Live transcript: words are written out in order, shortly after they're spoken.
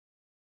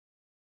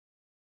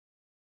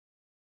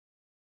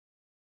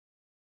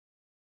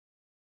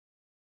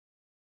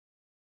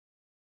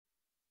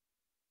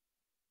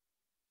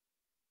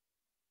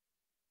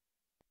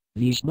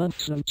These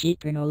months of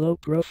keeping a low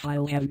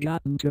profile have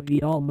gotten to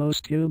be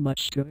almost too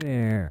much to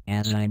bear,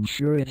 as I'm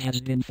sure it has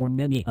been for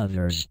many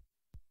others.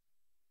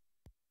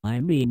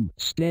 I mean,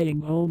 staying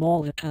home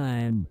all the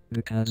time,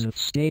 because of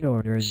state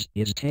orders,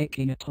 is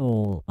taking a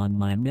toll on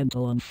my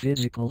mental and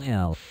physical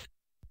health.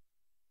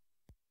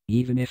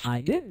 Even if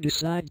I did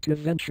decide to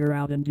venture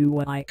out and do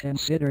what I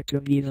consider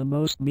to be the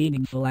most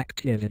meaningful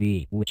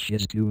activity, which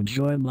is to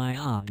enjoy my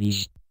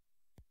hobbies,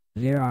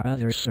 there are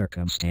other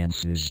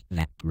circumstances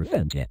that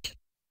prevent it.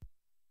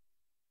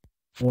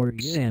 For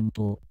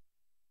example,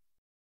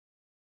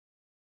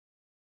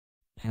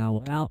 how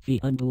about the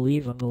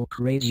unbelievable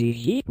crazy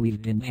heat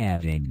we've been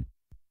having?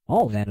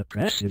 All that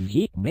oppressive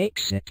heat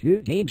makes it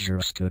too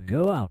dangerous to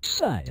go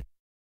outside.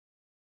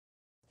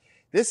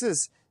 This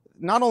is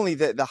not only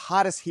the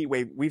hottest heat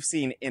wave we've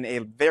seen in a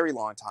very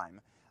long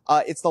time,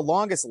 it's the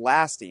longest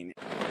lasting.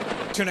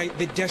 Tonight,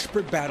 the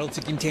desperate battle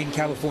to contain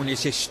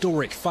California's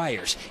historic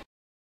fires.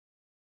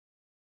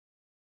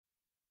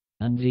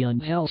 And the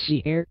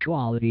unhealthy air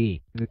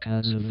quality,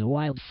 because of the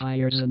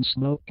wildfires and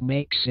smoke,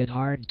 makes it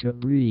hard to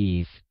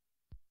breathe.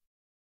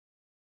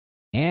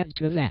 Add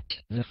to that,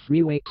 the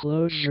freeway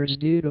closures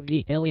due to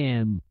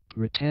BLM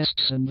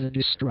protests and the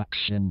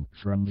destruction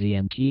from the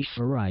Antifa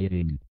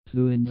rioting.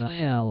 Who in the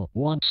hell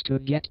wants to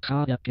get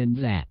caught up in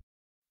that?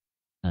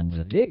 And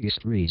the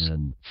biggest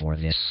reason for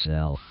this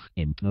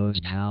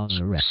self-imposed house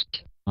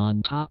arrest,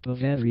 on top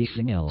of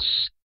everything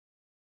else,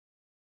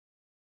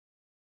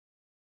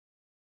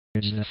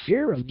 there's the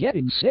fear of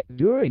getting sick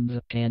during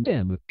the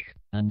pandemic,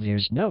 and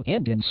there's no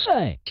end in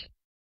sight.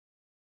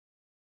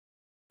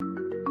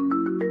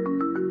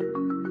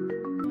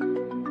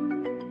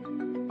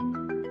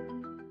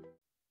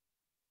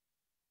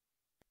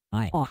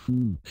 I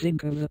often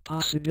think of the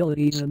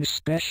possibilities and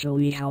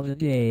especially how the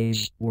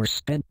days were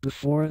spent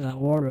before the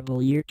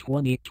horrible year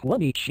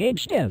 2020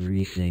 changed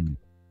everything.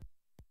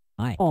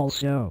 I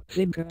also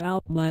think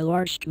about my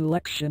large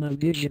collection of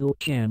digital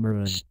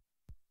cameras.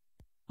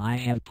 I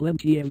have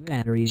plenty of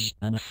batteries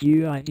and a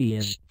few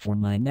ideas for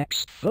my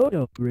next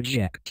photo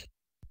project.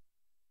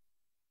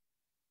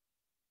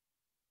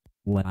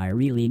 What I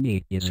really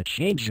need is a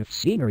change of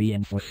scenery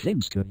and for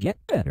things to get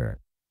better.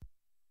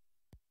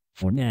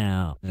 For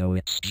now, though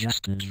it's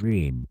just a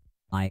dream,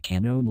 I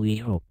can only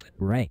hope,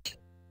 right?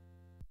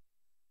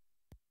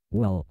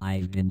 Well,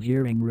 I've been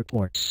hearing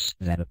reports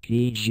that a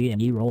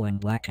PG&E rolling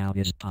blackout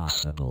is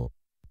possible.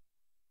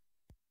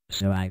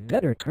 So I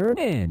better turn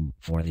in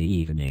for the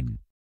evening.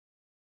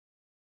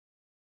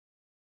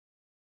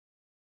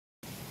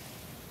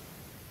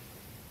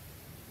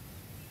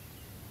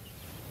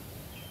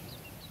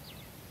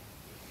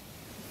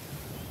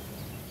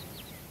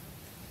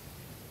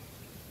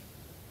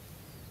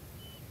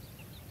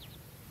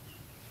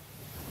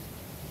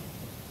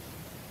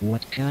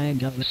 What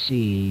kind of a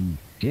scene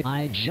did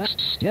I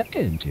just step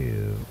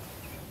into?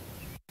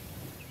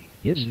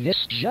 Is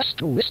this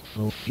just a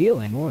wistful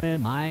feeling or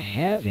am I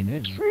having a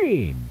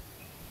dream?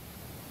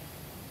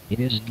 It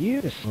is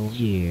beautiful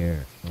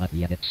here, but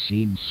yet it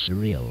seems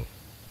surreal.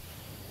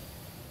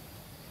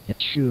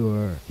 It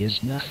sure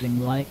is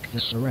nothing like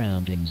the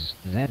surroundings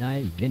that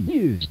I've been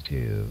used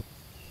to.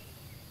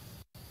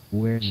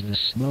 Where's the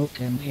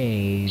smoke and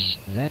haze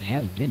that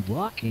have been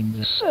blocking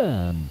the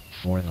sun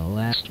for the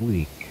last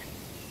week?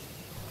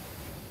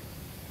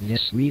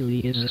 This really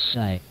is a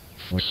sight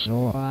for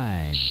sore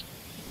eyes.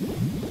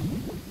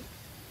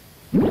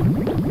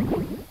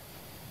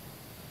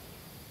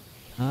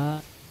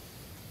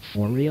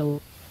 For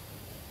real?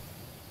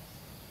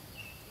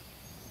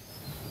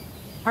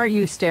 Are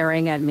you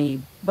staring at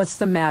me? What's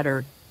the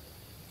matter?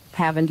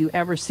 Haven't you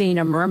ever seen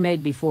a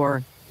mermaid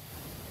before?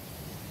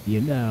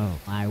 You know,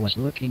 I was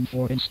looking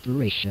for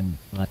inspiration,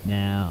 but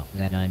now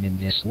that I'm in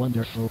this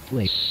wonderful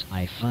place,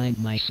 I find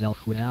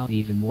myself without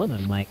even one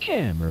of my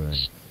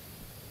cameras.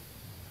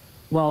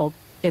 Well,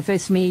 if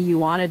it's me you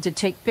wanted to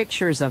take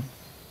pictures of,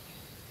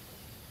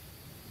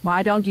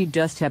 why don't you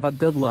just have a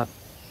good look?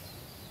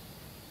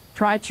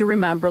 Try to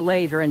remember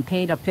later and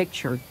paint a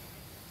picture.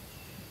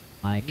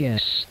 I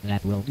guess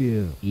that will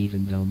do,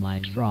 even though my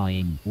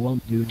drawing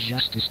won't do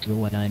justice to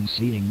what I'm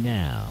seeing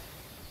now.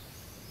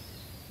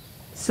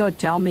 So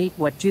tell me,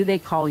 what do they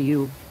call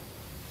you?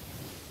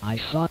 I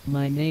thought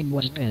my name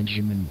was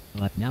Benjamin,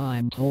 but now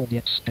I'm told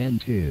it's Ben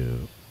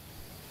too.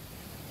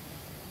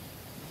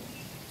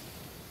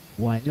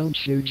 Why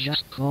don't you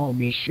just call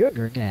me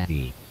Sugar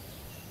Daddy?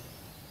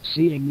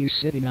 Seeing you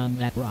sitting on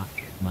that rock,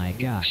 my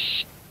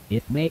gosh,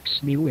 it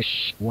makes me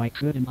wish, why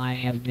couldn't I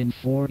have been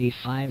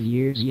 45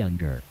 years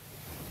younger?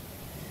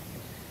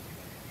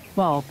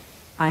 Well,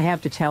 I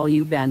have to tell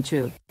you,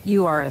 Bentu,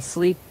 you are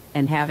asleep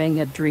and having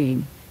a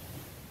dream.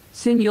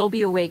 Soon you'll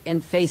be awake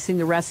and facing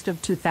the rest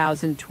of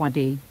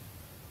 2020.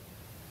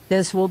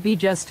 This will be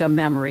just a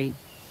memory.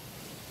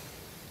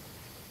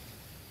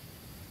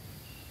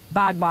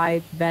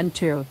 Bye-bye,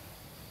 Bentu.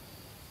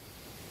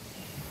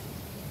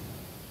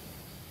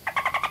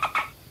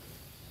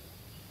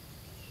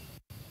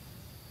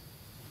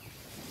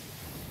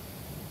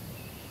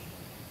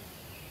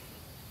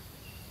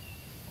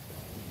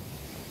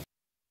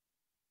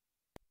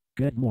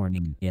 Good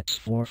morning, it's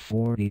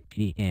 4:40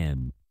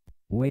 p.m.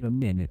 Wait a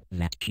minute,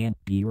 that can't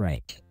be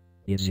right.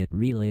 Is it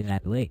really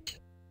that late?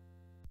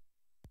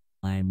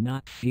 I'm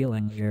not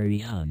feeling very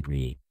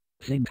hungry.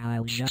 Think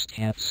I'll just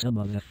have some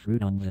of the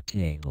fruit on the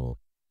table.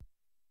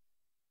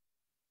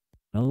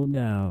 Oh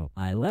no,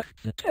 I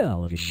left the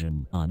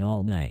television on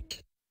all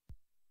night.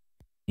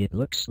 It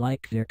looks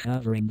like they're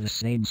covering the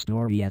same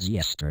story as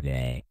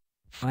yesterday.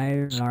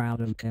 Fires are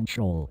out of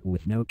control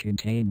with no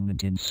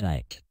containment in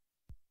sight.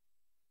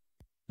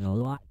 The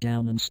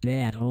lockdown and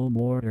stay-at-home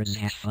orders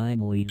have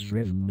finally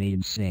driven me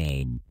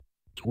insane.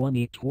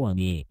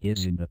 2020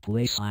 isn't the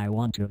place I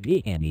want to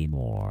be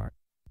anymore.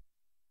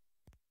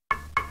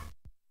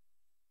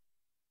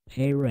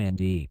 Hey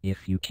Randy,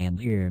 if you can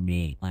hear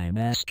me, I'm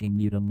asking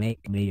you to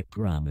make me a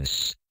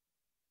promise.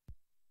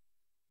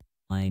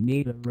 I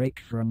need a break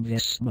from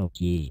this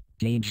smoky,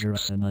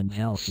 dangerous and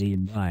unhealthy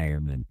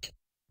environment.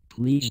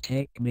 Please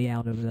take me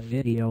out of the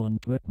video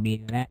and put me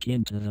back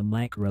into the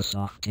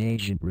Microsoft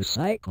Agent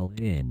recycle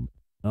bin,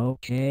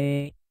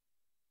 okay?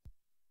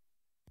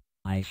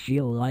 I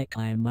feel like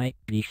I might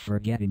be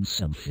forgetting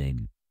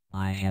something.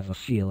 I have a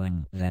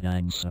feeling that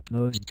I'm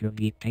supposed to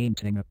be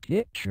painting a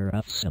picture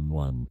of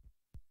someone.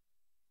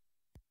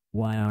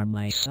 Why are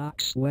my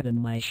socks wet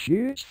and my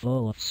shoes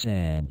full of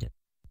sand?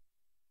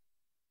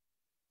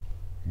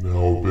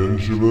 Now,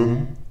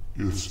 Benjamin,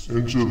 it's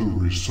into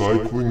the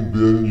recycling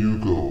bin you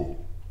go.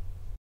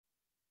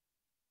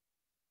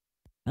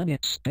 And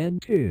it's been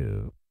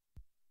too.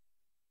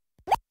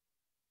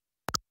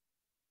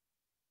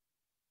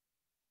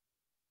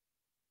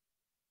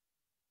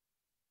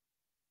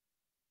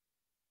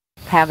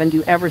 Haven't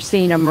you ever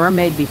seen a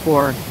mermaid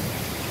before?